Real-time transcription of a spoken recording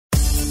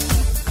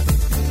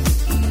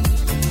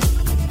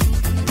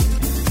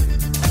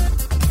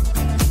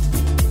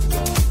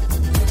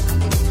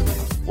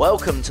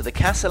Welcome to the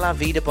Casa,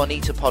 Vida,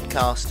 Bonita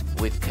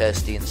podcast with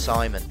Kirsty and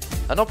Simon.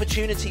 An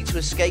opportunity to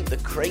escape the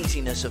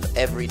craziness of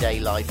everyday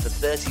life for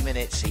 30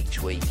 minutes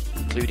each week,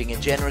 including a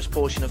generous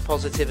portion of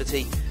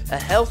positivity, a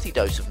healthy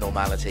dose of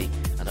normality,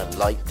 and a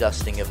light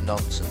dusting of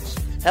nonsense,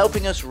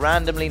 helping us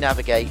randomly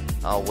navigate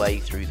our way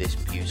through this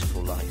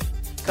beautiful life.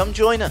 Come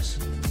join us.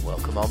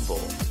 Welcome on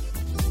board.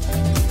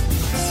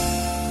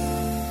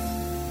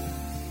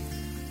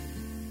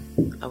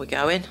 Are we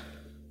going?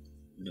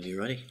 Are you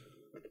ready?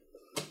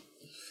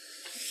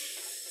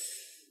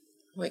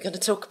 What are we going to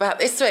talk about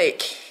this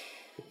week?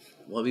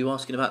 What were you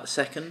asking about the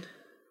second?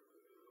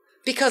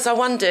 Because I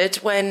wondered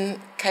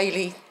when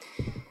Kaylee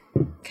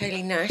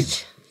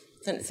Nash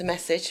sent us a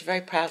message,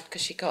 very proud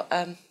because she got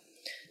a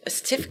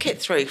certificate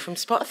through from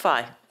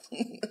Spotify.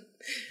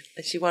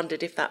 And she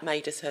wondered if that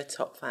made us her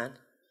top fan.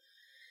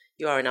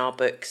 You are in our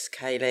books,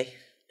 Kaylee.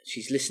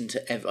 She's listened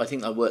to I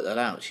think I worked that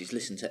out. She's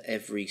listened to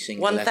every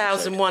single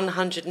episode.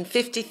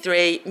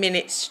 1,153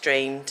 minutes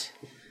streamed.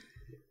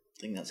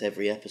 I think that's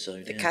every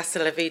episode. The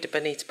Casa, Vida,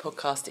 Bonita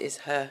podcast is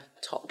her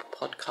top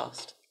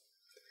podcast.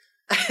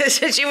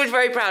 So she was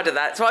very proud of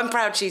that. So I'm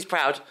proud she's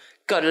proud.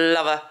 God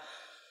love her.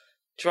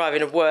 Driving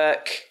to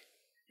work.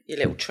 Your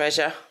little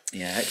treasure.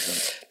 Yeah,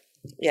 excellent.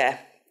 Yeah,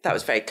 that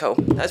was very cool.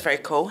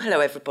 Hello,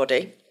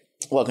 everybody.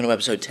 Welcome to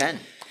episode 10.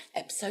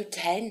 Episode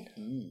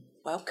 10.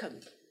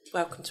 Welcome.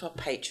 Welcome to our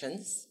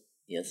patrons.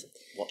 Yes,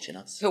 watching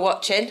us. Who are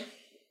watching.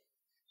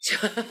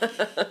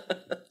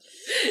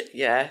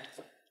 Yeah.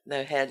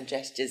 No hand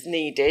gestures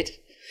needed.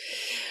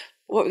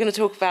 What are we going to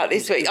talk about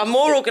this week? I'm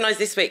more organised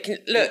this week.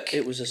 Look,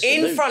 it was a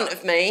salute. In front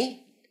of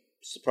me.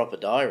 It's a proper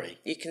diary.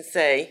 You can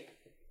see.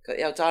 Got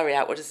the old diary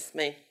out. What does this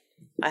mean?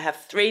 I have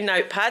 3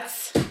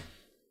 notepads.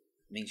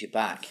 Means you're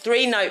back.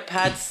 3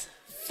 notepads,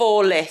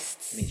 4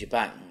 lists. Means you're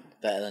back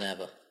better than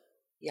ever.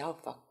 Yeah, oh,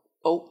 fuck.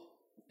 Oh.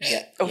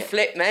 Yeah. Oh, yeah.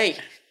 Flip me.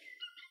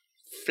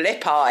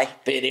 Flip eye.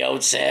 Bit of the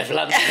old Surf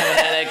London coming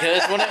down there,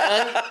 Kurt, wasn't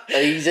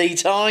it? Easy,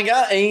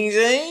 Tiger,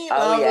 easy. Oh,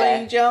 lovely,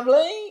 yeah.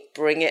 jubbly.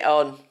 Bring it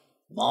on.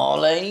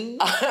 Marlene.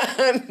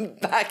 I'm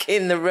back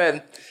in the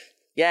room.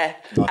 Yeah.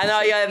 Nice and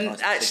I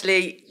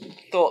actually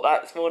thought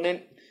that this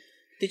morning.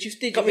 Did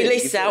you got my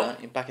list out.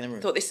 You're back in the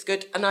room. Thought this is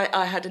good. And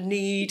I had a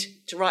need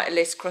to write a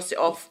list, cross it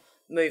off,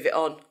 move it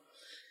on.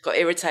 Got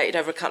irritated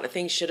over a couple of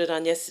things should have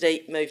done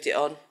yesterday, moved it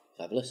on.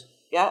 Fabulous.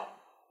 Yeah.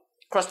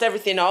 Crossed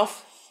everything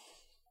off.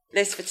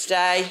 List for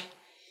today.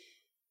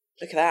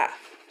 Look at that.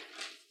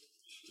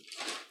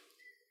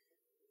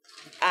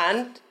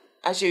 And,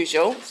 as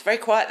usual, it's very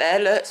quiet there.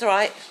 Look, it's all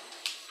right.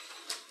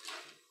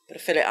 Got to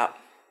fill it up.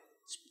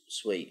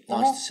 Sweet.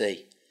 Nice to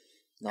see.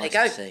 Nice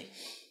there you to see.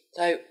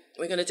 So,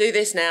 we're going to do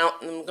this now,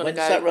 and we're going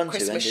to go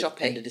Christmas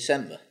shopping. End of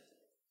December?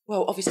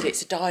 Well, obviously,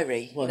 it's a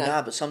diary. Well,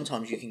 no, but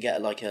sometimes you can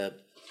get like a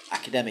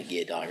academic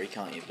year diary,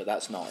 can't you? But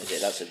that's not, is it?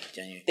 That's a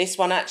genuine. This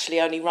one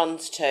actually only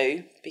runs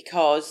to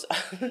because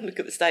look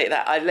at the state of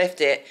that. I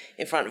left it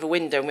in front of a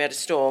window and we had a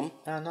storm.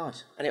 Oh,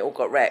 nice. And it all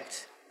got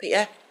wrecked. But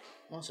yeah.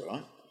 That's all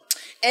right.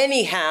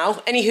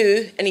 Anywho,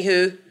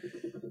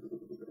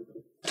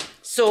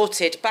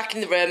 sorted. Back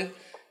in the room.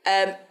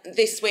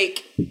 This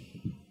week,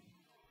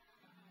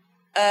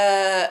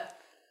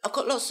 I've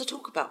got lots to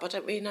talk about, but I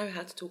don't really know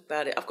how to talk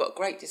about it. I've got a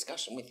great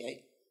discussion with you.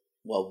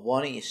 Well,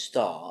 why don't you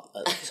start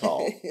at the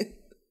top?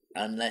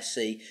 And let's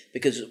see,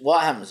 because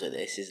what happens with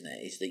this, isn't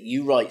it, is that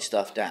you write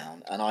stuff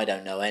down and I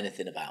don't know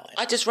anything about it.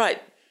 I just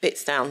write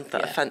bits down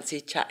that I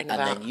fancy chatting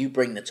about. And then you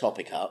bring the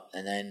topic up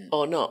and then...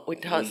 Or not.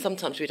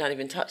 Sometimes we don't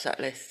even touch that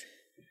list.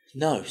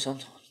 No,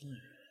 sometimes, no.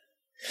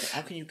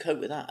 How can you cope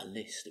with that, a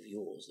list of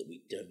yours that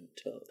we don't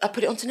touch? I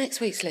put it onto next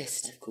week's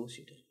list. Of course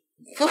you do.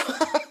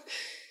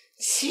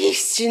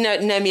 Jeez, do you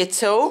not know me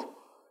at all?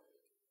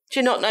 Do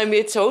you not know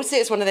me at all? See,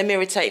 it's one of them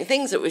irritating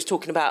things that we was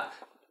talking about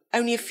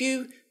only a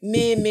few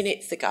mere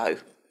minutes ago.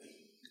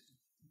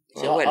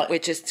 So we're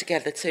just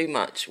together too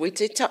much. We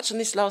did touch on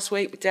this last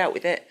week. We dealt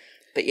with it.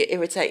 But your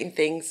irritating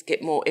things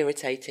get more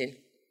irritating.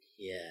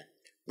 Yeah.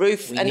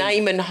 Ruth and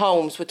Eamon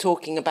Holmes were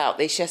talking about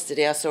this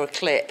yesterday. I saw a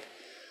clip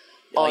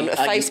on a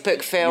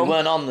Facebook film.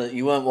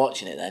 You weren't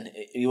watching it then?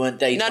 You weren't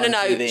daytime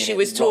No. TV She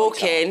was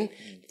talking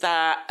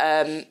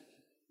that...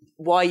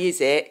 why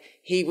is it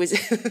he was...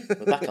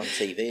 We're back on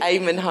TV.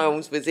 Eamon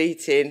Holmes was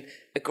eating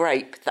a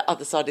grape the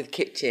other side of the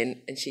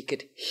kitchen and she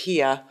could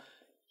hear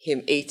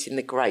him eating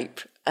the grape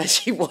and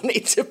she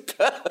wanted to put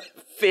a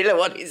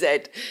pillow on his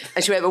head.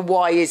 And she went, well,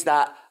 why is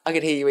that? I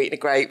can hear you eating a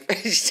grape.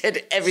 She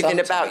said,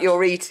 everything about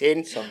your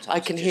eating, I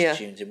can hear.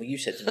 Tunes in. Well, you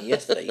said to me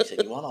yesterday, you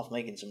said you aren't off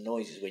making some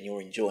noises when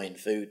you're enjoying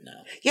food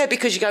now. Yeah,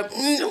 because you go,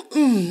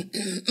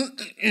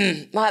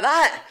 like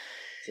that.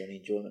 It's the only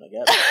enjoyment I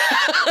get.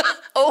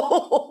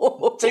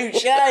 Oh,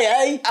 touche,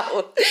 eh?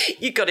 Oh,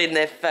 you got in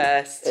there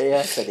first.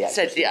 Yeah, said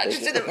the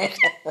actress.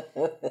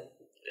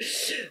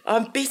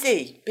 I'm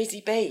busy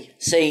bee.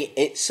 See,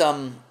 it's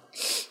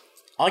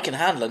I can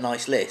handle a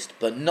nice list,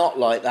 but not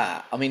like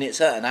that. I mean,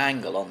 it's at an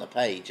angle on the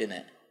page, isn't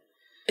it?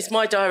 It's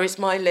my diary, it's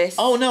my list.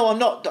 Oh no, I'm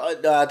not.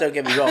 Don't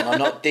get me wrong. I'm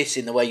not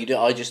dissing the way you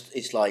do it.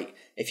 It's like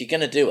if you're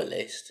going to do a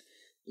list,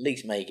 At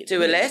least make it.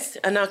 Do a list,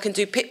 and I can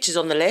do pictures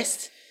on the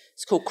list.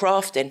 It's called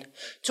crafting.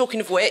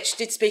 Talking of which,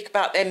 did speak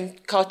about them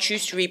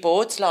charcuterie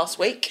boards last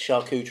week.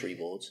 Charcuterie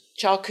boards.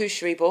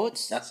 Charcuterie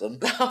boards. That's them.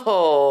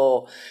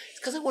 Oh, it's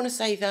because I want to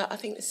say that. I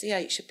think the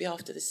CH should be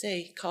after the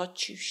C.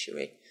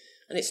 Charcuterie.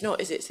 And it's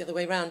not, is it? It's the other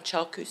way round.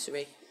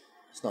 Charcuterie.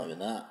 It's not even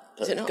that.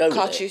 Is it not?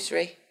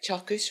 Charcuterie.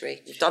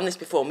 Charcuterie. You've done this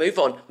before. Move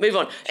on.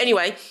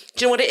 Anyway,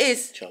 do you know what it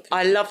is?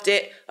 I loved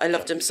it. I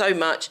loved them so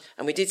much.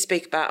 And we did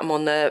speak about them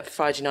on the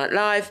Friday Night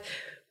Live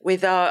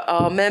with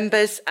our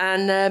members.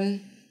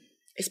 And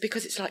it's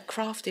because it's like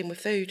crafting with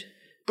food.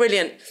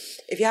 Brilliant.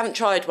 If you haven't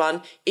tried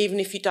one, even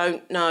if you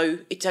don't know,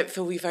 it don't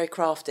feel you very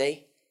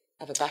crafty,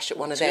 have a bash at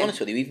one of them. To be honest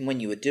with you, even when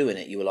you were doing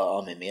it, you were like,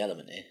 I'm in my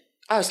element here.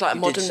 Oh, it's like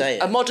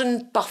a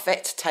modern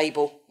buffet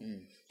table.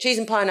 Cheese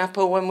and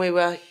pineapple when we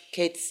were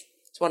kids.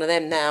 It's one of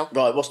them now.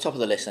 Right, what's top of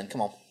the list then?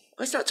 Come on. Well,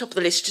 it's not top of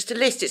the list, it's just a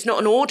list. It's not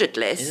an ordered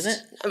list. Isn't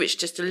it? No, it's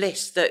just a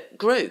list that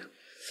grew.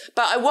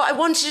 But what I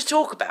wanted to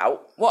talk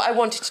about,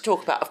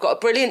 I've got a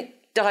brilliant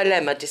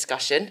dilemma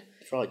discussion.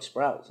 Fried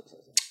sprouts.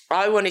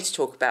 I wanted to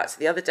talk about, so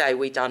the other day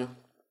we done,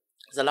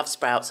 because I love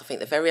sprouts, I think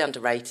they're very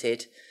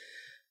underrated.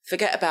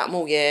 Forget about them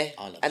all year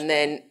and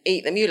then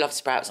eat them. You love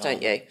sprouts,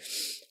 don't you?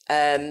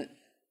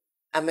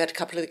 And we had a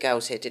couple of the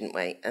girls here, didn't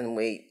we? And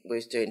we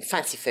was doing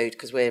fancy food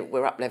because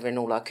we're up-leveling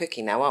all our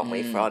cooking now, aren't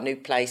we? For our new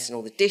place and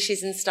all the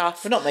dishes and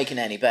stuff. We're not making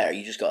it any better.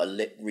 You just got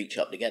to reach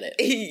up to get it.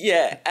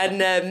 Yeah.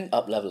 And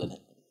up-leveling it.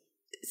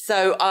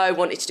 So I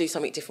wanted to do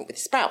something different with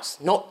the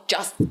sprouts, not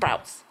just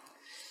sprouts.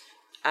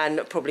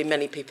 And probably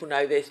many people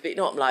know this, but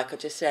not like I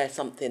just share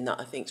something that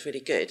I think's really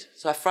good.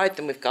 So I fried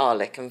them with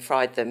garlic and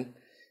fried them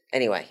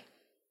anyway.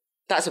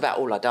 That's about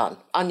all I done.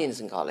 Onions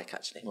and garlic,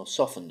 actually. Well,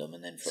 softened them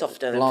and then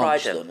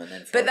fried them. And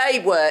then but they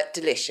were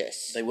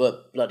delicious. They were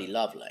bloody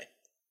lovely.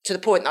 To the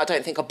point that I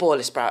don't think I'll boil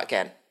a sprout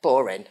again.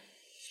 Boring.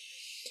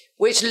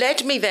 Which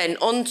led me then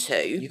onto...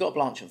 You got to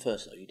blanch them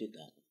first, though. You did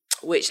that.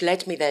 Which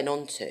led me then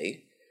onto,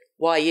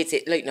 why is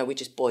it... Look, no, we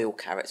just boil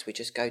carrots. We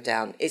just go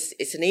down.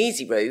 It's an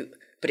easy route,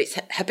 but it's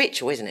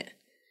habitual, isn't it?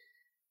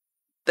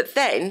 But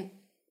then,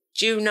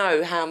 do you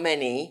know how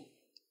many...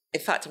 In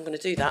fact, I'm going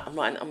to do that. I'm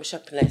writing on my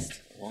shopping list.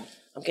 What?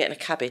 I'm getting a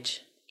cabbage.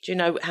 Do you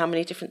know how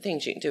many different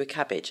things you can do with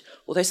cabbage?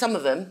 Although some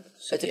of them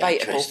are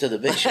debatable. To the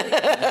bishop.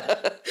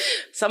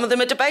 Some of them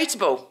are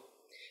debatable.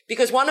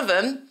 Because one of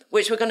them,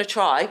 which we're going to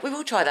try, we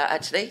will try that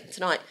actually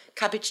tonight,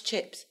 cabbage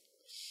chips.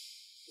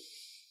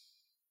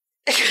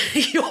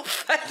 Your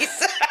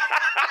face.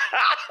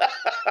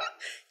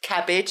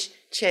 Cabbage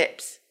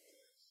chips.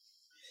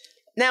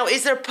 Now,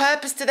 is there a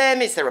purpose to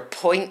them? Is there a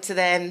point to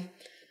them?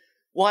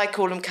 Why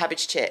call them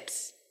cabbage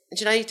chips? And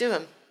do you know how you do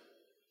them?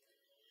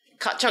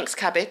 Cut chunks of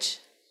cabbage.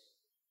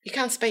 You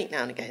can speak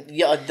now and again.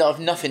 Yeah,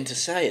 I've nothing to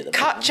say at the moment.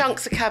 Cut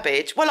chunks of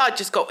cabbage. Well, I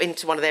just got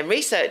into one of them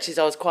researches.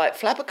 I was quite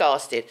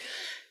flabbergasted.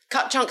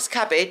 Cut chunks of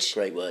cabbage.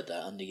 Great word,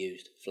 that.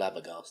 Underused.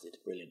 Flabbergasted.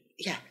 Brilliant.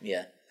 Yeah.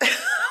 Yeah.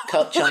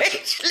 Cut chunks.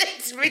 Which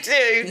leads me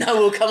to... No,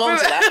 we'll come on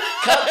to that.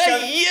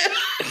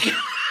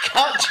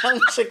 Cut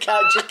chunks of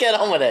cabbage. Just get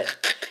on with it.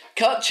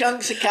 Cut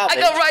chunks of cabbage.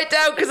 I got to write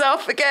down because I'll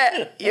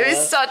forget. You're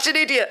such an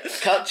idiot.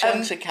 Cut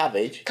chunks of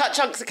cabbage. Cut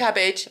chunks of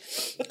cabbage.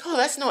 Oh,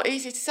 that's not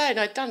easy to say, and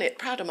I'd done it.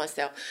 Proud of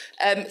myself.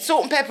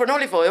 Salt and pepper and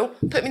olive oil.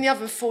 Put them in the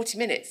oven for 40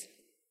 minutes.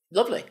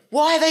 Lovely.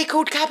 Why are they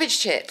called cabbage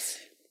chips?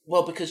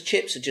 Well, because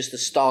chips are just the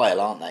style,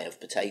 aren't they,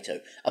 of potato.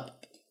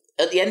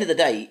 At the end of the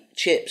day,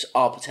 chips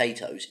are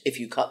potatoes if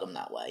you cut them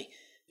that way.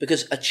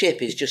 Because a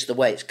chip is just the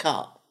way it's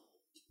cut.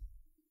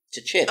 It's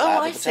a chip.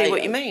 Oh, I see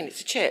what you mean.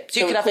 It's a chip. So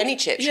you could have any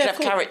chips. You could have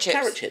carrot chips.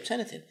 Carrot chips,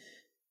 anything.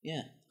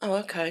 Yeah. Oh,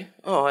 okay.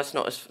 Oh, that's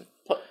not as...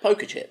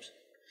 Poker chips.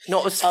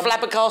 Not as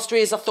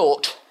flabbergastery as I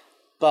thought.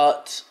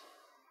 But...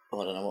 Oh,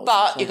 I don't know what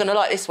But you're going to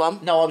like this one.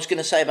 No, I was going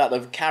to say about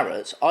the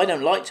carrots. I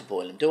don't like to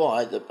boil them, do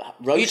I?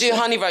 You do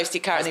honey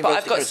roasted carrots, but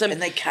I've got some...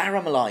 And they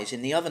caramelise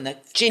in the oven. They're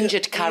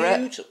gingered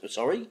carrot.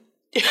 Sorry?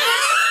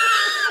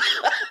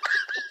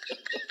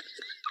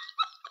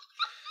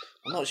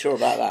 I'm not sure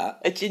about that.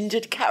 A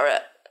gingered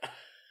carrot.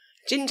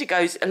 Ginger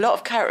goes... A lot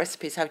of carrot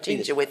recipes have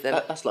ginger with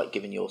them. That's like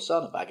giving your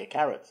son a bag of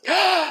carrots.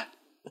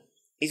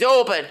 He's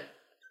Auburn.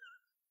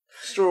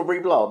 Strawberry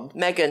blonde?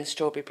 Megan,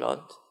 strawberry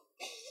blonde.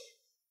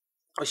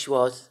 Oh, she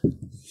was.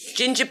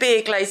 Ginger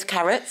beer glazed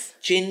carrots.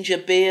 Ginger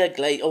beer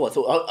glazed... Oh, I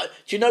thought...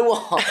 do you know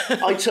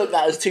what? I took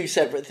that as two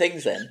separate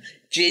things then.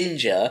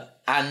 Ginger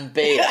and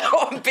beer.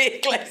 On beer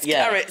glazed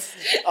carrots.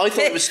 I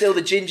thought it was still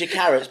the ginger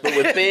carrots, but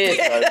with beer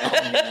thrown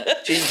on.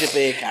 Ginger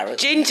beer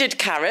carrots. Gingered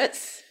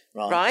carrots.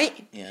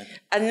 Right? Yeah.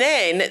 And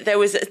then there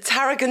was a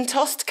tarragon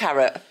tossed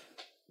carrot.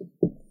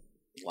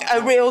 Wow.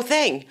 A real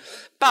thing.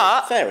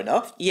 But... Fair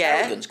enough. Yeah.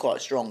 Tarragon's quite a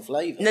strong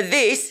flavour. Now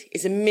this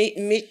is a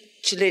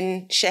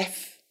Michelin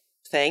chef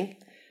thing.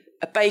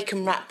 A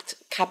bacon wrapped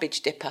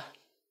cabbage dipper.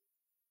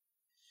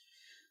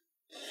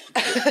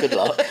 Good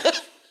luck.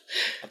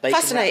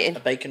 Fascinating. A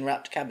bacon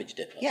wrapped cabbage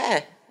dipper.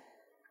 Yeah.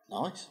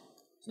 Nice.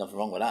 There's nothing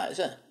wrong with that, is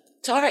there?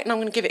 So I reckon I'm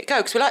going to give it a go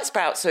because we like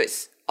sprouts, so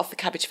of the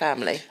cabbage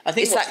family. I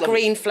think it's that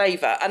green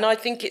flavour, and I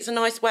think it's a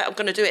nice way. I'm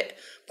going to do it.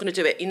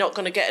 You're not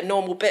going to get a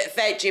normal bit of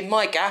veg in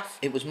my gaff.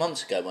 It was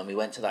months ago when we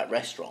went to that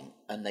restaurant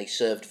and they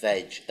served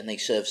veg and they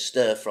served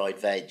stir-fried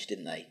veg,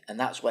 didn't they? And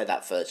that's where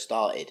that first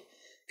started.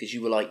 Because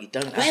you were like, you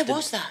don't have to... Where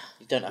was that?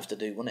 You don't have to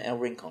do... Wasn't it El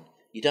Rincon?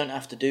 You don't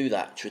have to do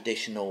that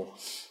traditional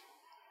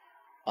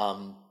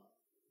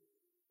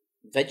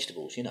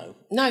vegetables, you know.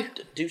 No.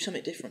 Do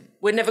something different.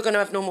 We're never going to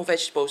have normal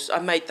vegetables. I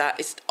made that.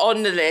 It's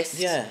on the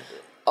list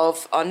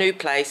of our new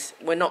place.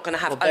 We're not going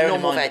to have a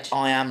normal veg.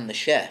 I am the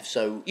chef,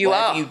 so you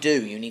whatever you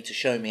do, you need to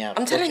show me how to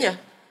I'm telling you.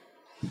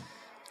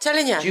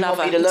 Telling you, do you lover.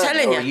 want me to learn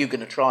telling or you. are you going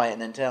to try it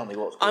and then tell me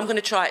what's good? I'm going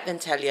to try it then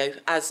tell you,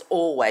 as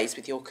always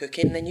with your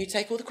cooking, then you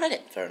take all the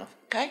credit. Fair enough.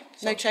 Okay?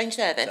 No change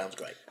there then? Sounds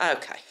great.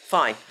 Okay,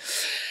 fine.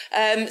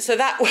 So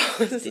that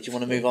was... Did you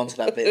want to move on to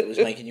that bit that was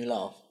making you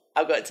laugh?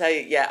 I've got to tell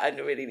you, I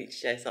really need to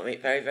share something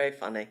very, very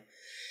funny.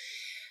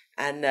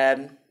 And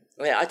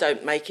I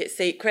don't make it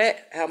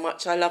secret how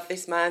much I love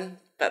this man,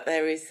 but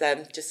there is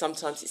just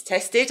sometimes it's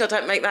tested. I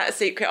don't make that a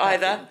secret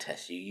either. I didn't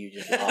test you. You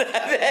just laughed at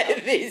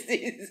that.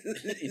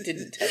 It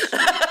didn't test you.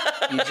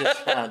 You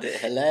just found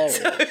it hilarious.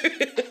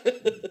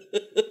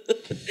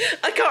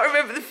 I can't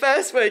remember the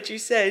first word you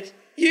said.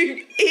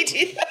 You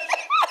idiot.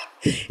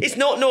 It's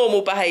not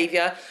normal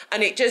behaviour,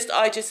 and I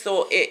just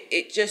thought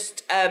it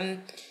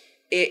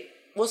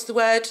what's the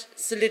word?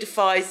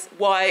 Solidifies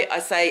why I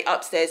say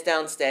upstairs,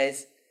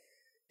 downstairs.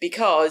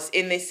 Because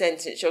in this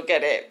sentence you'll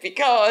get it.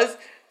 Because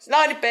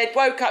lying in bed,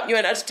 woke up, and you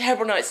went, I had a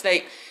terrible night's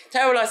sleep.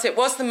 Terrible night's sleep.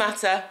 What's the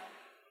matter?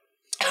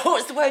 What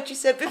was the word you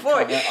said before?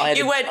 I had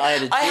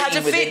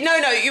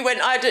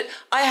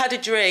a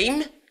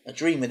dream. A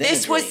dream within a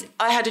dream.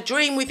 I had a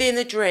dream within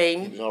a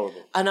dream. It was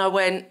horrible. And I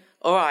went,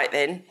 all right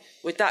then,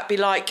 would that be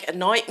like a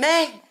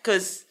nightmare?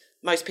 Because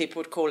most people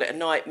would call it a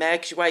nightmare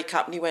because you wake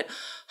up and you went,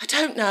 I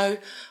don't know.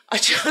 I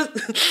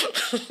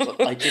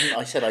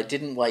said I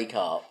didn't wake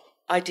up.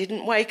 I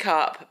didn't wake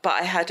up, but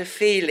I had a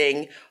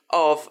feeling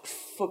of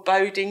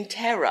foreboding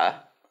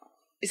terror.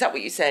 Is that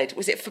what you said?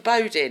 Was it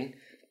foreboding?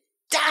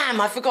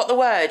 Damn, I forgot the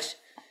word.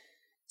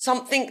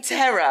 Something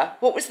terror.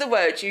 What was the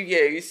word you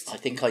used? I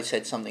think I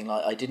said something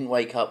like, I didn't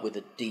wake up with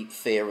a deep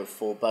fear of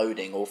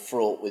foreboding or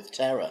fraught with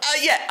terror.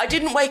 I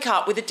didn't wake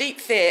up with a deep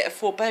fear of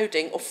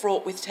foreboding or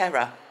fraught with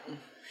terror.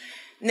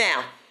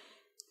 Now,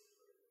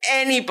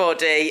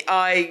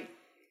 I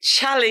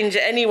challenge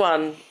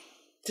anyone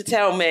to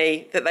tell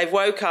me that they've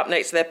woke up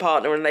next to their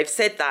partner and they've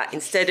said that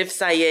instead of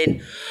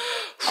saying,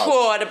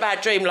 I had a bad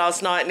dream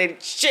last night and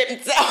it shit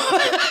himself.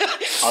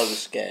 I was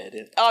scared.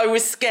 Yeah. I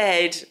was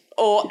scared.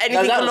 Or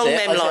anything along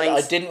them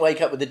lines. I didn't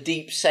wake up with a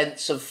deep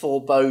sense of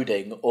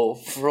foreboding or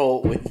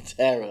fraught with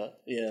terror.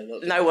 Yeah.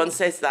 No one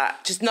says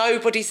that. Just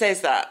nobody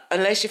says that.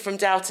 Unless you're from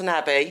Downton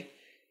Abbey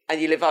and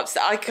you live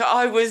upstairs.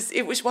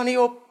 It was one of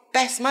your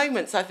best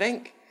moments, I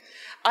think.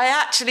 I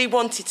actually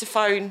wanted to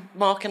phone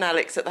Mark and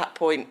Alex at that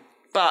point.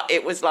 But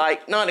it was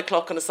like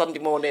 9:00 on a Sunday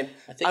morning.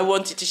 I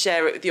wanted to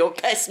share it with your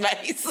best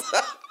mates.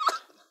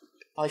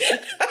 I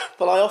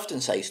often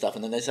say stuff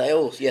and then they say,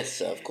 oh, yes,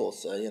 sir, of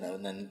course, sir,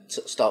 and then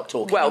start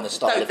talking in the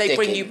style of they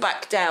bring Dickens. you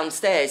back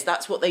downstairs.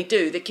 That's what they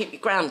do. They keep you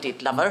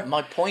grounded, lover.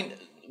 My point,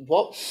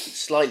 what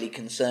slightly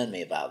concerned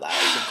me about that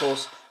is, of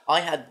course,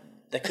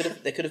 there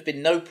could have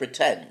been no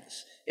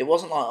pretense. It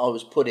wasn't like I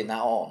was putting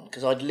that on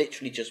because I'd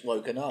literally just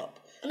woken up.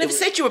 I never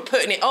said you were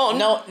putting it on.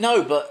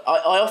 No, but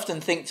I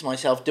often think to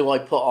myself, do I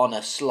put on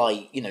a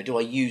slight, do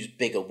I use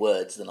bigger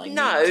words than I need to?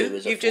 No,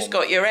 you've just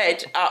got your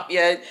head up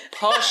your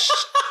posh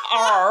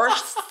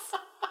arse.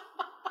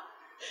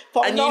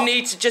 And you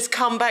need to just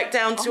come back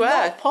down to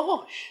earth. Not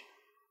posh.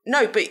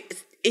 No, but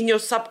in your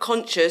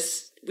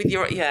subconscious, with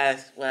your... Yeah,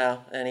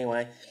 well,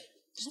 anyway.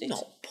 I'm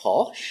not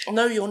posh.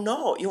 No, you're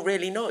not. You're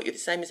really not. You're the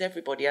same as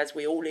everybody, as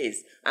we all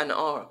is and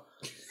are.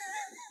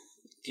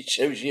 It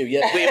shows you,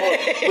 yeah.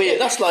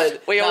 That's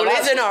like... We all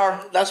is and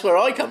are. That's where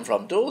I come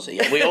from, Dorsey.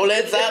 Yeah, we all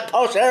live that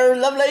posh,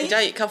 lovely. You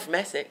don't, you come from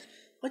Essex.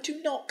 I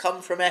do not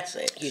come from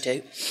Essex. You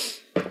do.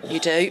 You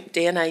do.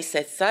 DNA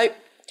says so.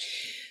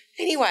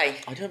 Anyway.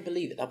 I don't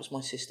believe it. That was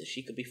my sister.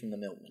 She could be from the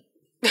Milkman.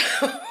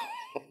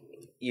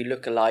 You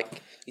look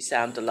alike. You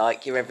sound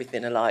alike. You're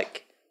everything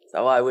alike.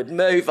 So I would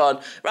move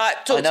on. Right,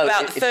 talked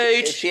about the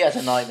food. If she has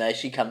a nightmare,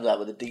 she comes out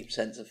with a deep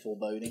sense of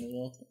foreboding as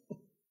well.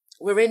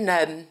 We're in...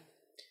 I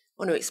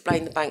want to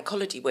explain the bank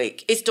holiday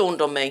week. It's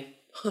dawned on me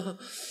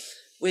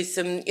with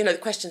some, the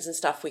questions and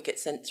stuff we get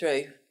sent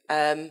through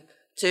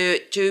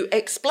to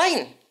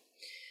explain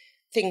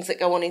things that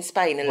go on in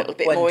Spain a little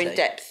bit more in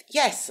depth.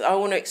 Yes, I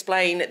want to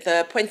explain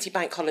the Puente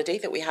bank holiday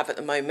that we have at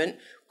the moment.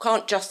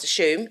 Can't just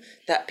assume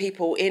that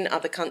people in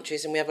other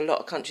countries, and we have a lot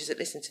of countries that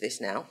listen to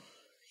this now,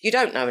 you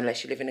don't know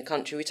unless you live in a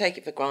country. We take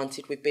it for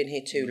granted. We've been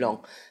here too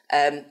long.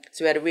 So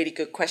we had a really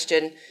good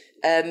question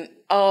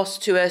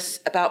asked to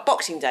us about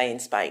Boxing Day in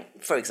Spain,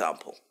 for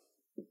example.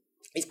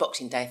 Is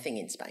Boxing Day a thing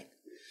in Spain?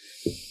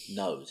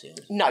 No.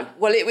 No.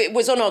 Well, it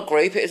was on our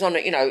group. It was on,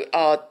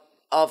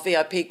 our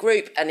VIP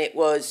group, and it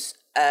was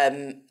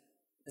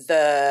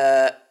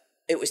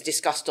it was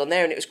discussed on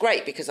there, and it was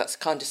great because that's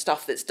the kind of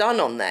stuff that's done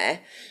on there.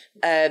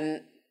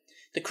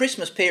 The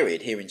Christmas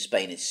period here in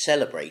Spain is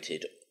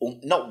celebrated,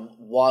 not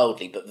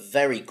wildly, but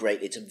very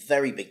great. It's a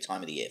very big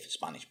time of the year for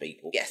Spanish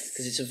people. Yes.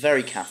 Because it's a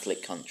very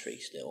Catholic country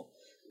still.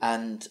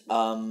 And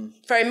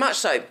very much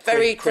so.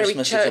 Very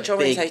church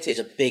orientated. Is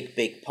a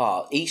big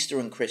part. Easter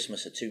and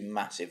Christmas are two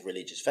massive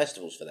religious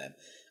festivals for them.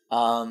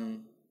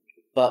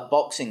 But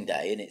Boxing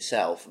Day in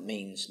itself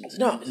means it's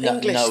not an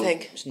English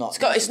thing. It's not.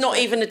 It's not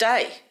even a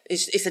day.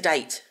 It's a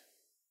date.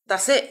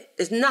 That's it.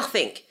 There's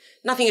nothing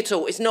at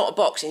all. It's not a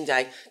Boxing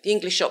Day. The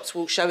English shops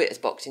will show it as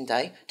Boxing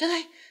Day. Do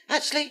they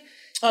actually?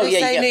 Oh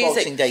yeah, you get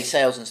Boxing Day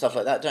sales and stuff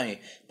like that, don't you?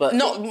 But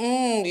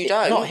you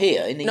don't. Not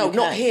here in the UK. No,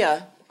 not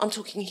here. I'm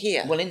talking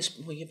here. Well,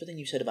 but then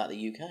you said about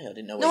the UK. I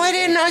didn't know. No, I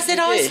didn't. I said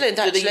Iceland,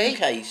 actually. To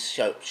the UK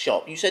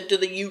shop. You said to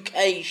the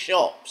UK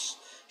shops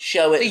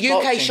show it. The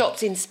UK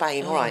shops in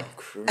Spain, all right.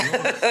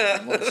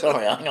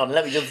 Sorry, hang on.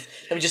 Let me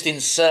just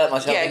insert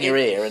myself in your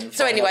ear. And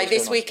so anyway,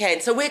 this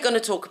weekend. So we're going to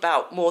talk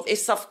about more. If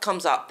stuff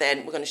comes up,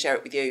 then we're going to share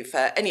it with you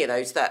for any of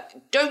those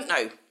that don't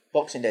know.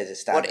 Boxing Day is a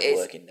standard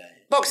working day.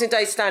 Boxing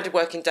Day is standard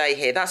working day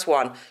here. That's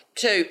one.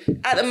 Two.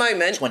 At the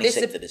moment,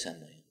 26th of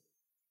December.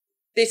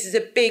 This is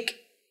a big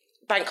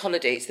bank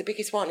holiday. It's the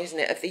biggest one, isn't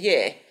it, of the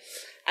year?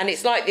 And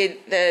it's like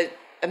the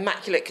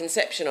Immaculate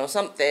Conception or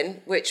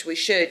something, which we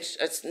should.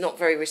 It's not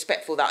very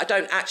respectful that I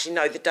don't actually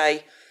know the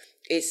day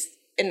is,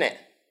 isn't it?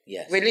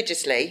 Yes.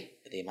 Religiously.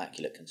 The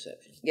Immaculate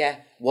Conception. Yeah.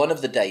 One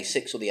of the days,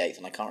 6th or the 8th,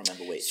 and I can't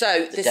remember which.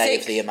 So the day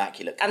of the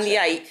Immaculate Conception.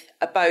 And the 8th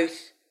are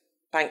both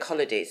bank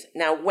holidays.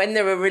 Now, when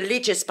they're a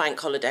religious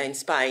bank holiday in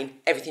Spain,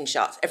 everything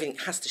shuts. Everything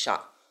has to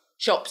shut.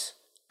 Shops,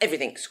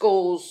 everything,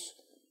 schools,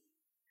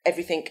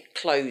 everything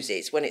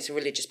closes when it's a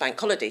religious bank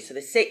holiday. So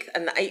the 6th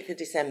and the 8th of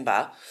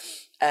December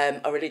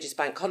are religious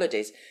bank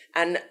holidays.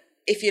 And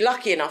if you're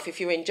lucky enough, if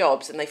you're in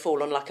jobs and they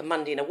fall on like a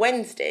Monday and a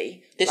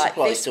Wednesday... This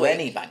applies to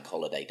any bank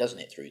holiday, doesn't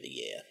it, through the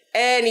year?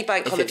 Any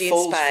bank holiday in Spain. If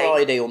it falls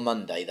Friday or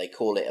Monday, they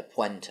call it a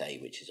puente,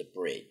 which is a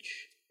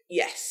bridge.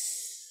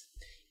 Yes,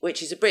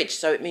 which is a bridge.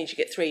 So it means you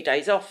get 3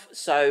 days off.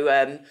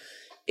 So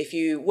if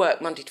you work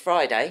Monday to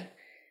Friday,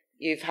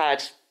 you've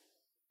had...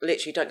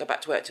 Literally don't go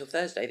back to work till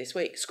Thursday this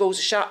week. Schools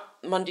are shut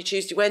Monday,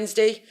 Tuesday,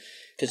 Wednesday.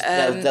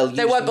 Because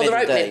they won't bother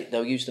opening.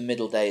 They'll use the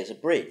middle day as a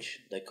bridge.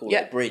 They call it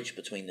a bridge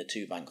between the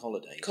two bank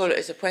holidays. Call it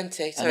as a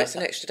puente, so it's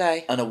an extra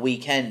day. And a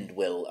weekend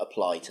will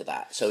apply to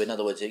that. So in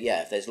other words,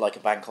 if there's like a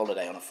bank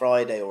holiday on a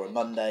Friday or a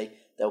Monday,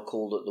 they'll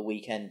call the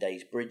weekend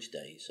days bridge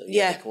days. So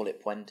they call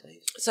it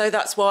puentes. So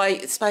that's why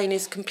Spain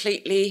is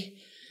completely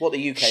what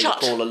the UK would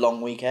call a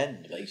long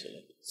weekend,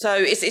 basically. So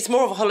it's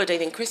more of a holiday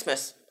than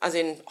Christmas, as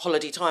in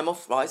holiday time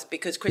off-wise,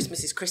 because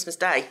Christmas is Christmas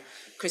Day.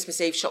 Christmas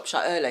Eve, shop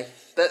shut early.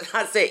 But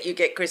that's it, you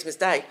get Christmas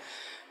Day.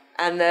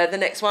 And the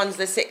next one's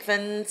the 6th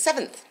and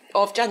 7th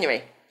of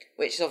January,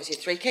 which is obviously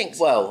Three Kings.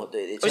 Well,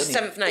 it's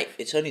only 7th and 8th.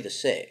 It's only the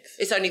 6th.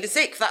 It's only the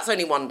 6th, that's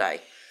only one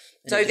day.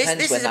 And so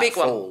this is a big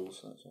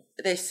falls. one.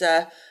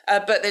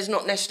 But there's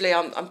not necessarily,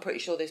 I'm pretty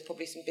sure there's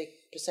probably some big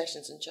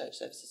processions and church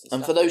services and stuff.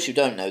 And for those who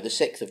don't know, the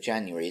 6th of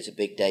January is a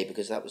big day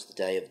because that was the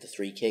day of the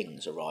Three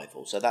Kings'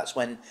 arrival. So that's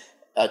when,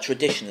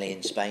 traditionally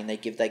in Spain, they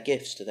give their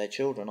gifts to their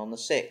children on the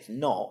 6th,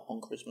 not on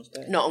Christmas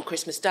Day. Not on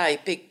Christmas Day,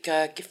 big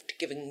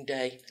gift-giving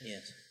day.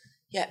 Yes.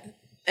 Yeah.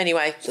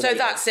 Anyway, so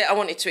that's it. I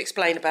wanted to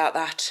explain about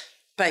that,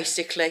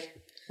 basically.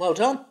 Well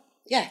done.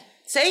 Yeah.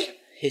 See?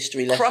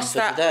 History lesson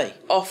for today.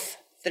 Off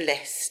the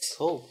list.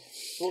 Cool.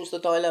 What was the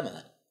dilemma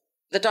then?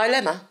 The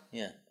dilemma?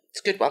 Yeah.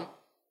 It's a good one.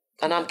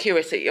 And I'm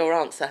curious at your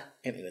answer.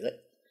 Hit me with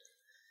it.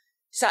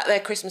 Sat there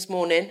Christmas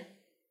morning,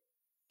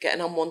 get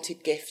an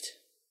unwanted gift.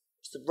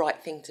 It's the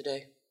right thing to do.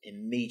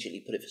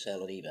 Immediately put it for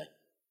sale on eBay.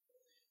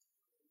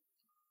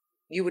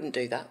 You wouldn't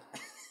do that.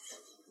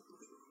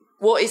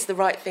 What is the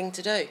right thing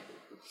to do?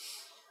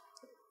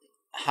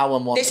 How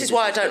unwanted. This is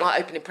why I don't like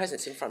opening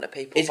presents in front of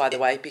people, by the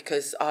way,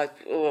 because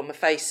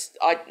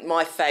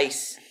my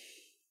face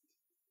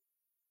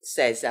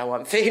says how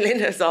I'm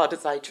feeling as hard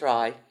as I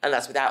try. And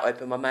that's without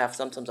opening my mouth.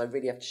 Sometimes I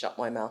really have to shut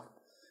my mouth.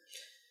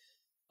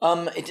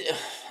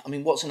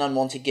 What's an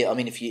unwanted gift? I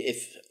mean,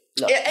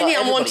 any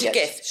unwanted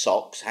gift.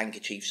 Socks,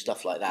 handkerchiefs,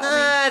 stuff like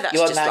that. That's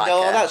just like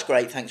that's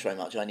great, thanks very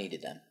much, I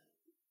needed them.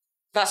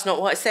 That's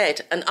not what I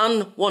said. An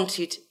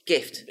unwanted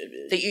gift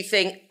that you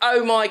think,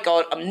 oh my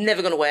God, I'm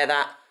never going to wear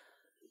that.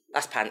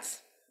 That's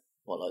pants.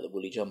 What, like the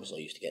woolly jumpers I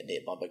used to get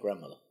knitted by my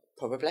grandmother?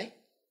 Probably.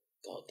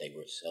 God, they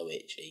were so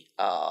itchy.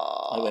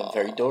 Oh. I went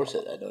very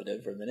Dorset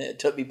then, for a minute. It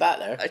took me back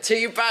there. I took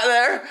you back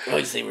there?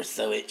 Christ, they were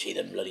so itchy,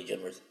 them bloody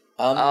jumpers.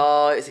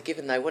 It's a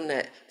given though, wouldn't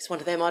it? It's one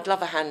of them. I'd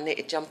love a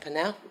hand-knitted jumper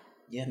now.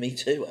 Yeah, me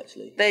too,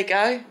 actually. There you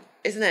go,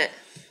 isn't it?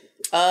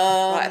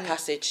 Rite of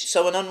passage.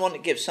 So an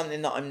unwanted gift,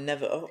 something that I'm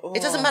never...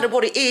 It doesn't matter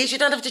what it is. You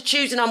don't have to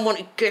choose an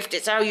unwanted gift.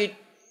 It's how you...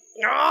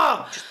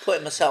 Just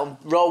putting myself...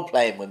 I'm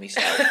role-playing with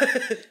myself.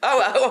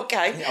 Oh,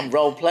 okay. I'm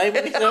role-playing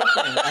with myself?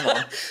 Hang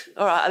on.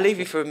 All right, I'll leave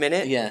you for a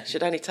minute. Yeah.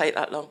 Should only take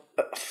that long.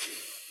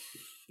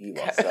 You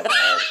are so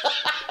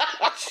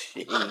bad.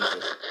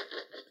 Jesus.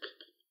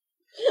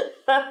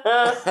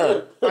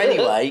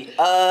 Anyway,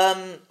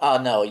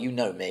 no, you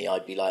know me.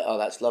 I'd be like, oh,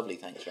 that's lovely,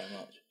 thanks very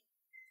much.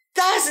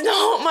 That's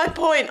not my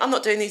point. I'm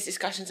not doing these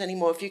discussions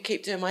anymore if you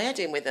keep doing my head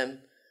in with them.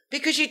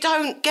 Because you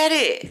don't get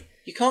it.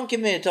 You can't give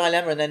me a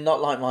dilemma and then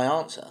not like my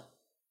answer.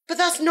 But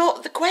that's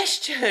not the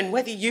question,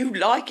 whether you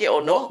like it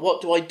or not.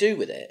 What do I do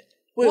with it?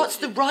 What's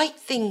the right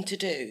thing to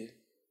do?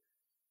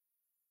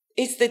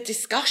 It's the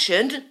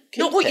discussion,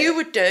 not what you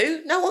would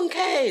do. No one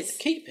cares.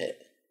 Keep it.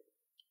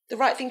 The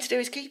right thing to do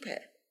is keep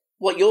it.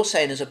 What you're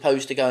saying, as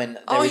opposed to going...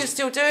 you're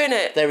still doing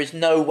it. There is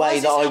no way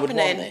that I would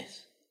want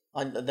this.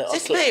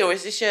 Is this me or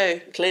is this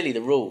you? Clearly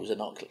the rules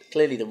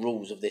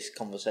of this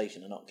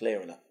conversation are not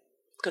clear enough.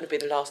 It's going to be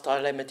the last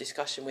dilemma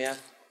discussion we have.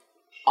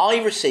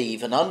 I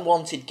receive an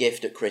unwanted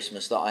gift at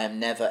Christmas that I am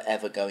never,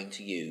 ever going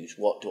to use.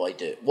 What do I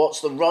do? What's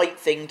the right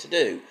thing to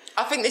do?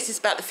 I think this is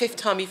about the 5th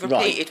time you've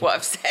repeated what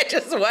I've said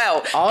as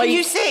well. Can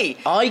you see?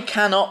 I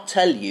cannot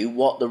tell you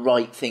what the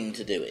right thing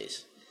to do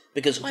is.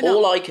 Because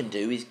all I can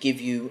do is give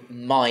you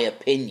my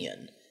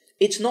opinion.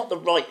 It's not the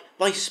right...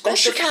 Of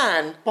course you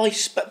can.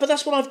 But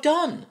that's what I've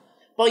done.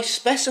 By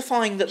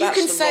specifying that's the right...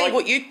 You can say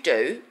what you'd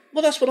do.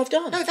 Well, that's what I've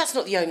done. No, that's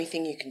not the only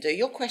thing you can do.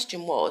 Your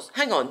question was...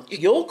 Hang on.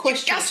 Your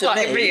question to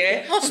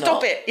me...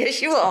 Stop it.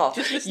 Yes, you are.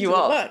 You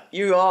are.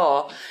 You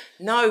are.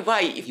 No,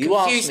 wait. You've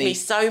confused me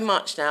so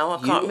much now.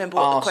 I can't remember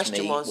what the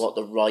question was. What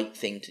the right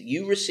thing to...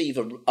 You receive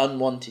an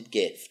unwanted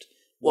gift.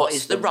 What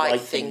is the right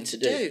thing to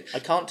do? I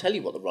can't tell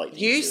you what the right thing to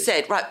do is. You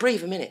said... Right,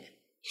 breathe a minute.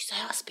 You say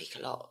I speak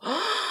a lot.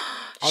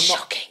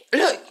 Shocking.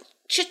 Look.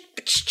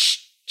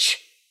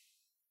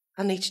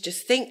 I need to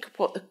just think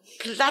what the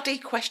bloody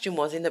question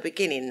was in the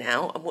beginning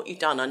now and what you've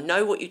done. I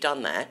know what you've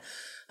done there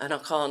and I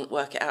can't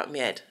work it out in my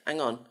head.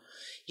 Hang on.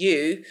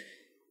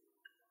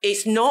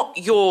 It's not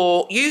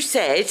you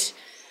said,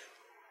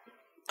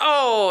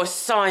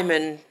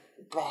 Simon,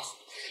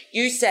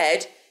 you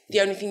said the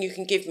only thing you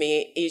can give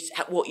me is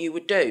what you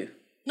would do.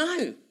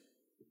 No,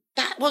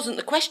 that wasn't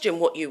the question,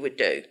 what you would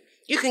do.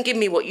 You can give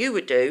me what you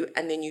would do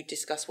and then you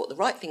discuss what the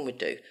right thing would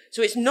do.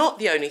 So it's not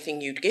the only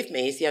thing you'd give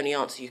me is the only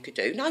answer you could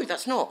do. No,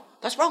 that's not.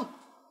 That's wrong.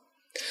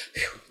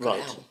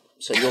 Right.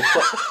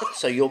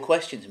 So your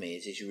question to me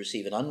is you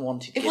receive an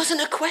unwanted gift. It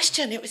wasn't a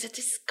question, it was a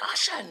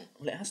discussion.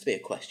 Well, it has to be a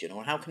question,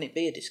 or how can it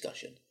be a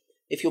discussion?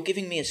 If you're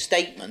giving me a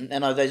statement,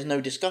 then there's no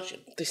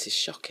discussion. This is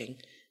shocking.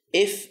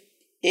 If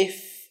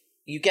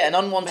you get an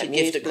unwanted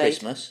gift at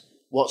Christmas,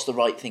 what's the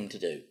right thing to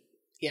do?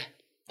 Yeah.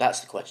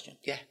 That's the question.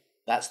 Yeah.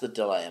 That's the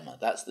dilemma.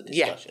 That's the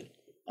discussion.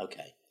 Yeah.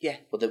 Okay. Yeah.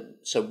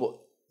 So what?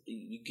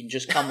 You can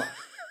just come...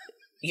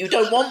 You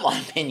don't want my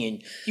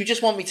opinion. You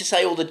just want me to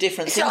say all the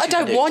different things. I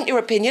don't want your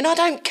opinion. I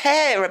don't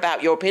care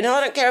about your opinion. I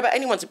don't care about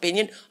anyone's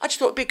opinion. I just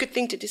thought it'd be a good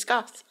thing to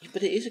discuss. Yeah,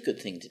 but it is a good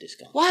thing to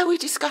discuss. Why are we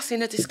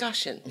discussing a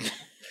discussion?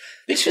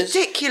 It's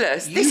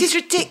ridiculous. This is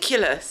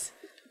ridiculous.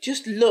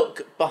 Just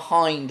look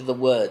behind the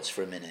words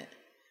for a minute.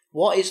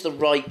 What is the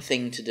right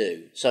thing to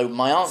do? So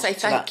my answer Say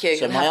thank you.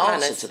 So my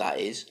answer to that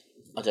is,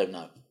 I don't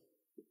know.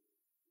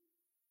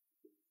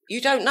 You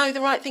don't know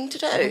the right thing to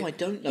do? No, I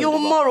don't know. Your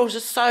morals are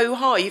so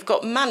high. You've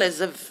got manners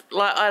of,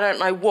 I don't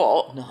know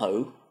what.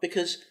 No,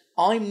 because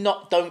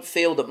don't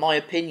feel that my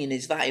opinion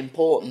is that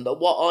important, that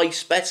what I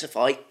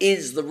specify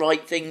is the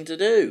right thing to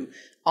do.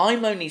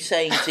 I'm only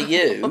saying to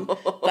you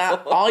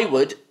that I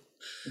would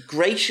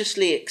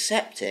graciously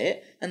accept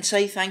it and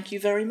say thank you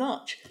very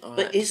much. Right.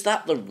 But is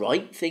that the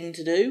right thing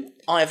to do?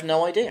 I have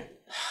no idea.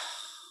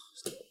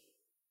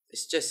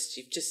 It's just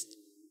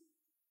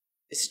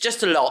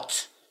a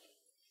lot.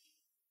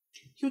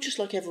 You're just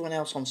like everyone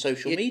else on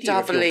social media.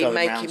 Doubly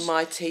making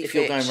my teeth if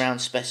you're going around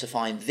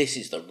specifying this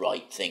is the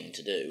right thing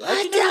to do.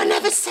 I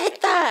never said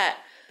that.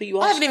 But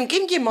I haven't even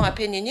given you my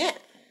opinion yet.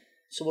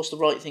 So what's the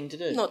right thing to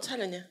do? I'm not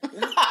telling you.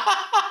 No.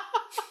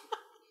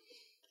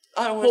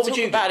 I don't want to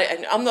talk about it. I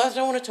don't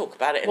want to talk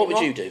about it anymore. What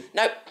would you do?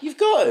 No. You've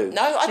got to.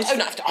 No, I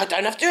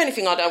don't have to do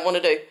anything I don't want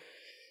to do.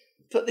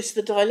 But this is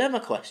the dilemma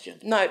question.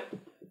 No.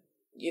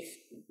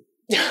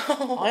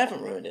 I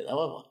haven't ruined it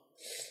though,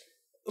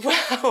 have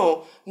I?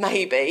 Well,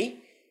 maybe.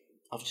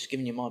 I've just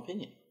given you my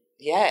opinion.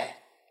 Yeah.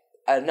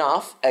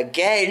 Enough.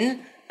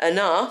 Again.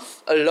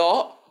 Enough. A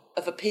lot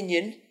of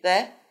opinion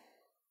there.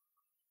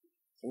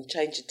 And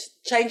change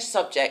the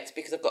subject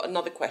because I've got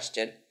another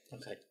question.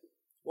 Okay.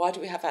 Why do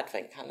we have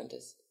advent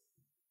calendars?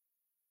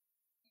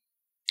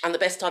 And the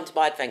best time to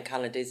buy advent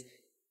calendars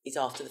is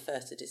after the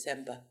 1st of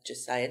December,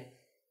 just saying.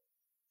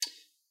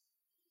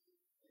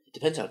 It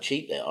depends how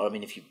cheap they are. I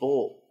mean, if you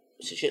bought...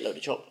 It's a shitload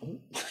of chocolate.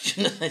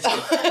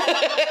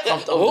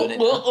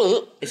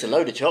 It's a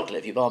load of chocolate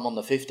if you buy them on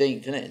the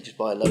 15th, isn't it? And just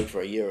buy a load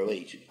for €1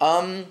 each.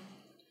 But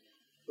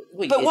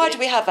why do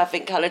we have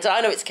advent calendar?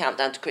 I know it's a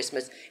countdown to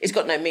Christmas. It's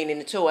got no meaning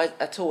at all.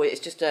 It's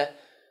just a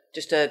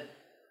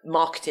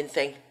marketing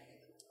thing.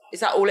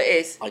 Is that all it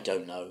is? I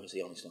don't know, is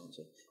the honest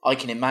answer. I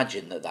can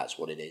imagine that that's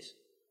what it is.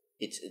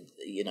 It's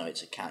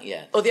a count,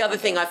 yeah. Or the other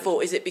thing I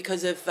thought, is it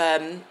because of,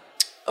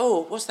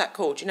 what's that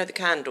called? You know, the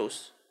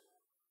candles.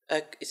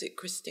 Is it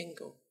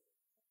Christingle?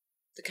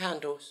 The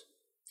candles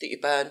that you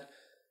burn.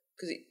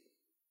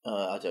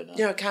 I don't know.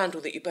 You know, a candle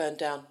that you burn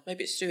down.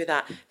 Maybe it's to do with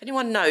that. If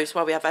anyone knows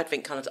why we have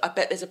advent calendars, I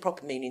bet there's a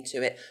proper meaning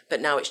to it.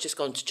 But now it's just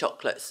gone to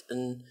chocolates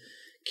and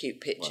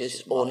cute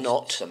pictures well, or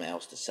not something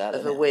else to sell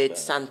of a weird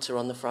Santa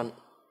on the front.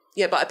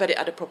 Yeah, but I bet it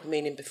had a proper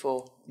meaning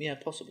before. Yeah,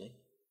 possibly.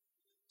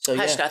 So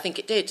Actually, I think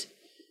it did.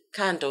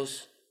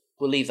 Candles.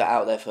 We'll leave that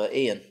out there for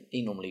Ian.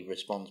 He normally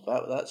responds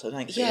back with that, so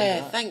thanks. Yeah, Ian,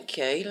 for that. thank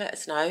you. Let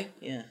us know.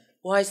 Yeah.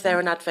 Why is there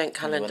an advent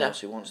calendar? Anyone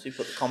else who wants to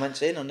put the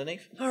comments in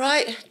underneath. All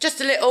right,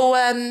 just a little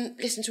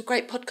listen to a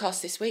great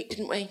podcast this week,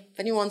 didn't we? If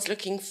anyone's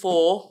looking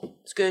for,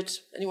 it's good.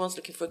 Anyone's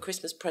looking for a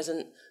Christmas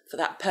present for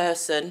that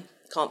person,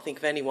 can't think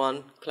of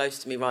anyone close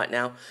to me right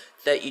now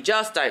that you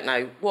just don't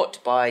know what to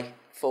buy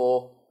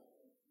for,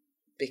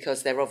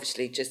 because they're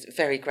obviously just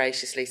very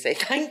graciously say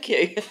thank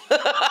you.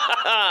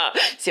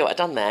 See what I've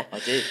done there? I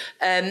did.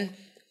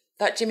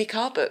 That Jimmy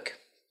Carr book.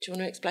 Do you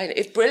want to explain it?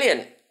 It's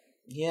brilliant.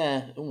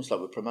 Yeah, almost like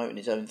we're promoting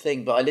his own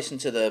thing. But I listened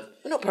to the...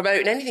 We're not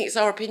promoting anything. It's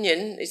our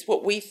opinion. It's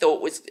what we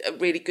thought was a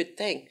really good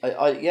thing.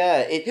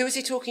 Who was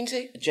he talking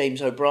to?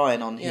 James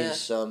O'Brien on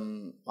his... I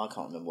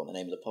can't remember what the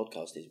name of the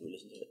podcast is. We'll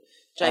listen to it.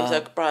 James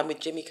O'Brien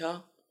with Jimmy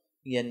Carr?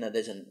 Yeah, no,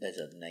 there's a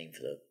name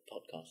for the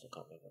podcast. I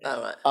can't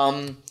remember. Oh,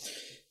 right.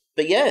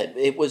 But yeah,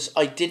 it was...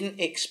 I didn't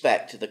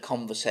expect the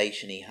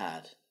conversation he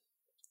had.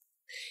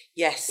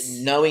 Yes.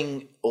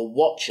 Knowing or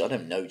watch, I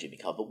don't know Jimmy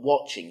Carr, but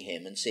watching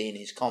him and seeing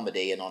his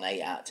comedy and on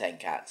 8 out of 10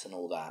 Cats and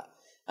all that,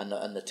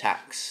 and the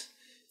tax.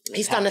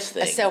 He's done a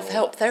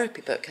self-help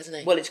therapy book, hasn't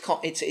he? Well,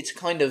 it's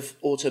kind of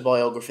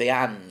autobiography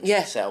and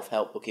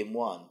self-help book in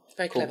one. It's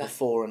very called clever.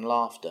 Before and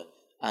Laughter,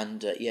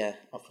 and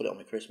I've put it on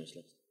my Christmas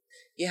list.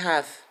 You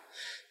have.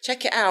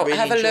 Check it out. Really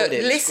have a look.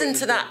 it. Listen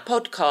to that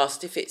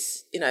podcast if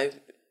it's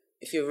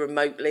if you're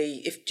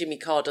remotely, if Jimmy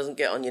Carr doesn't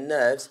get on your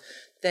nerves,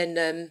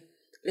 then.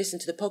 Listen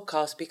to the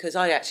podcast, because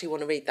I actually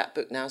want to read that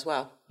book now as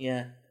well.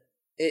 Yeah.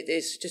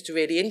 It's just a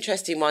really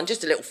interesting one,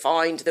 just a little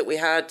find that we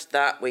had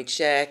that we'd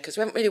share, because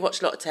we haven't really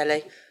watched a lot of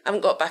telly. I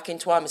haven't got back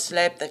into I'm a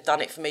Celeb. They've done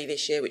it for me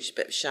this year, which is a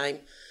bit of a shame.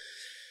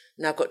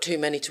 Now I've got too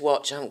many to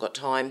watch. I haven't got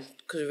time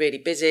because we're really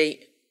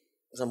busy,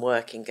 because I'm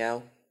working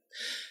girl.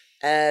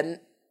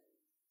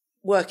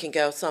 Working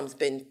girl, Sam's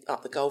been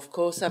up the golf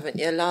course, haven't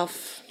you,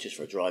 love? Just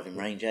for a driving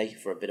range,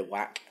 for a bit of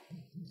whack.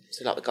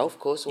 So like the golf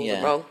course,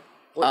 wasn't wrong.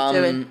 What are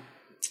you doing?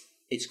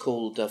 It's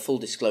called Full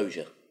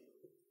Disclosure,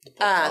 the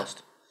podcast.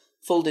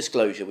 Full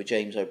Disclosure with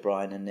James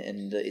O'Brien,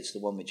 and it's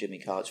the one with Jimmy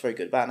Carr. It's very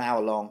good. About an hour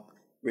long.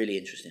 Really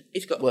interesting.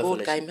 He's got a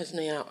board game,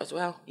 hasn't he, out as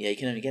well? Yeah, you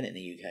can only get it in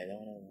the UK,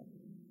 though.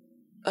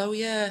 Oh,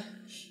 yeah.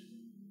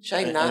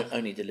 Shame that.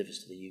 Only delivers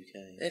to the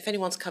UK. If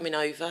anyone's coming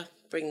over,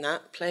 bring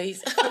that,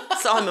 please.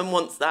 Simon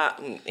wants that.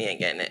 He ain't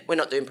getting it. We're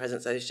not doing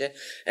presents this year.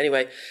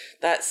 Anyway,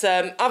 that's...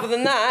 other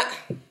than that,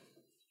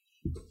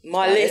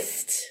 my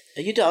list...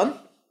 Are you done?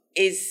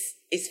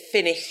 Is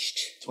finished.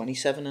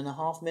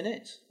 27.5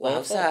 minutes.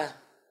 Well, sir.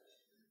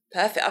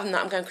 Perfect. Other than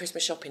that, I'm going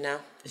Christmas shopping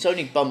now. It's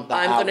only bumped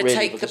that out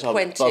really because I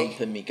was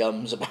bumping me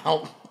gums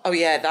about. Oh,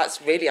 yeah,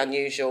 that's really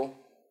unusual.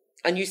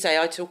 And you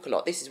say I talk a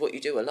lot. This is what you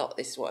do a lot.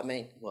 This is what I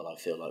mean. Well, I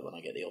feel like when I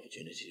get the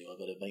opportunity, I've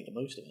got to make the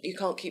most of it. You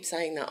can't keep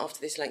saying that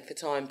after this length of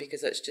time,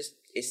 because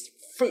it's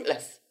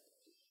fruitless.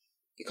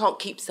 You can't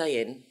keep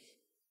saying.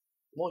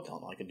 Why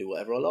can't I? I can do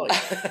whatever I like.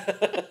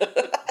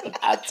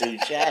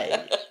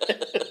 Touché.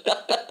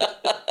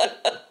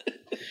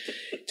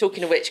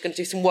 Talking of which, we're going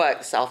to do some work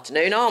this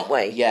afternoon, aren't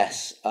we?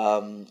 Yes.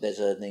 There's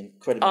an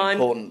incredibly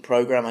important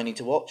programme I need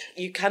to watch.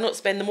 You cannot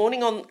spend the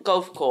morning on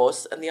golf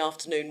course and the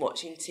afternoon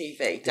watching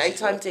TV.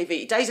 Daytime TV.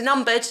 Your days are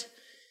numbered.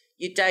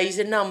 Your days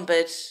are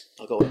numbered.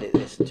 I've got to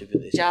listen to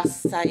this.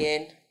 Just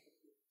saying.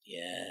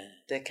 Yeah.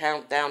 The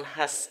countdown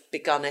has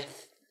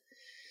begunneth.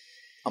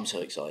 I'm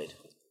so excited.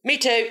 Me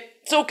too.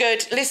 It's all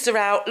good. Lists are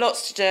out.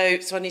 Lots to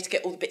do. So I need to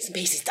get all the bits and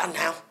pieces done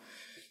now.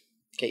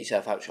 Get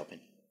yourself out shopping.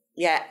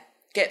 Yeah.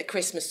 Get the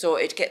Christmas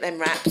sorted, get them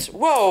wrapped.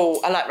 Whoa,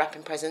 I like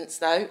wrapping presents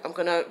though. I'm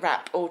going to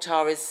wrap all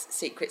Tara's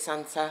Secret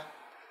Santa.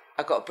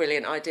 I've got a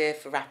brilliant idea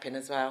for wrapping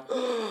as well.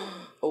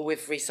 All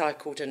with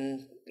recycled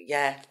and,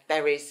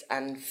 berries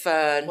and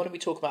fern. Why don't we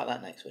talk about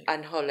that next week?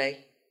 And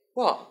holly.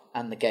 What?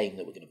 And the game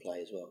that we're going to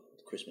play as well,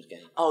 the Christmas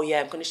game. Oh yeah,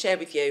 I'm going to share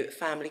with you a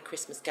family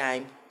Christmas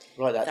game.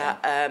 Write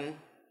that down.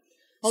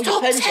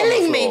 Stop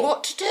telling me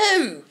what to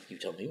do. You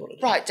tell me what to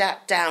do. Write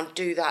that down,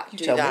 do that,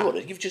 do that. Tell me what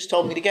to do. You've just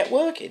told me to get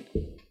working.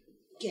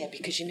 Yeah,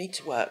 because you need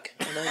to work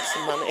and earn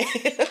some money.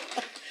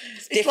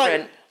 It's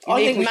different. You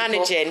need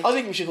managing. I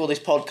think we should call this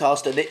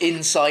podcast an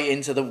insight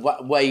into the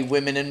way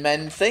women and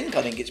men think.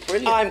 I think it's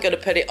brilliant. I'm going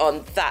to put it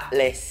on that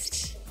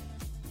list.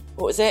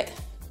 What was it?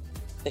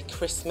 The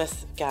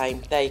Christmas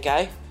game. There you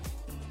go.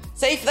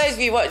 See, for those of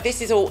you, this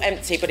is all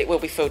empty, but it will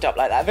be filled up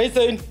like that very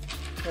soon.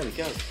 There we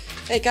go.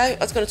 There you go. I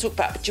was going to talk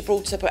about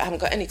Gibraltar, but I haven't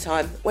got any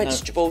time. Went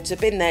to Gibraltar,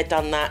 been there,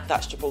 done that.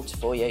 That's Gibraltar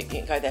for you. You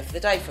can go there for the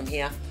day from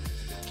here.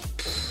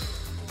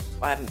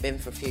 I haven't been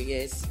for a few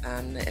years,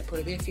 and it'll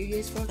probably be a few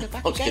years before I go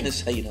back again. I was going to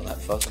say, you're not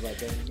that fussed about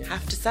going again.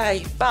 Have to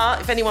say.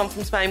 But if anyone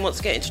from Spain wants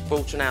to get into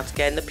Gibraltar and out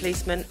again, the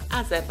policemen,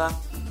 as ever,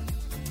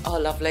 are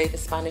lovely. The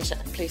Spanish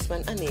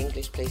policemen and the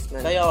English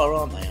policemen. They are,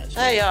 aren't they, actually?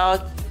 They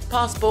are.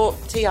 Passport,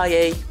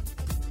 TIE,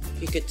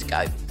 you're good to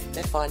go.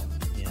 They're fine.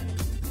 Yeah.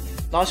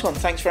 Nice one.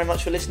 Thanks very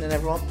much for listening,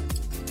 everyone.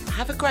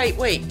 Have a great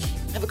week.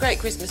 Have a great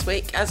Christmas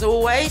week, as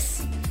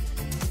always.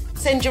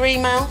 Send your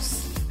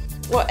emails,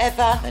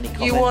 whatever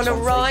you want to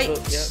write.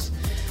 Facebook,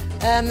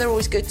 yeah. They're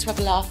always good to have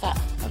a laugh at.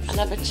 Absolutely. And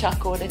have a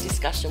chuckle and a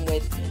discussion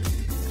with,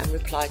 and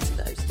reply to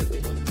those that we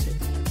want to.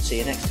 See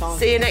you next time.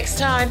 See you next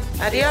time.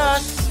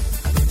 Adios.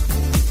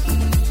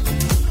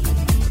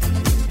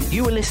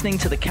 You were listening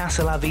to the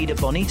Casa, Vida,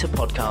 Bonita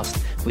podcast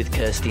with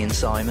Kirsty and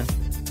Simon.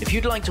 If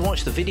you'd like to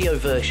watch the video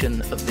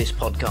version of this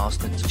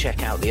podcast and to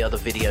check out the other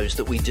videos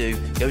that we do,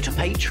 go to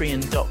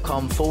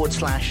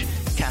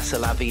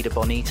patreon.com/Casa Vida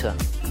Bonita.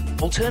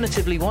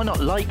 Alternatively, why not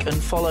like and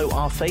follow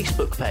our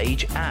Facebook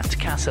page at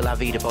Casa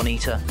Vida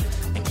Bonita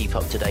and keep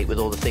up to date with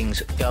all the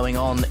things going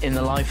on in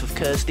the life of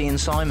Kirsty and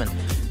Simon.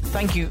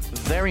 Thank you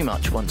very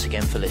much once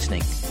again for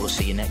listening. We'll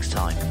see you next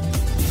time.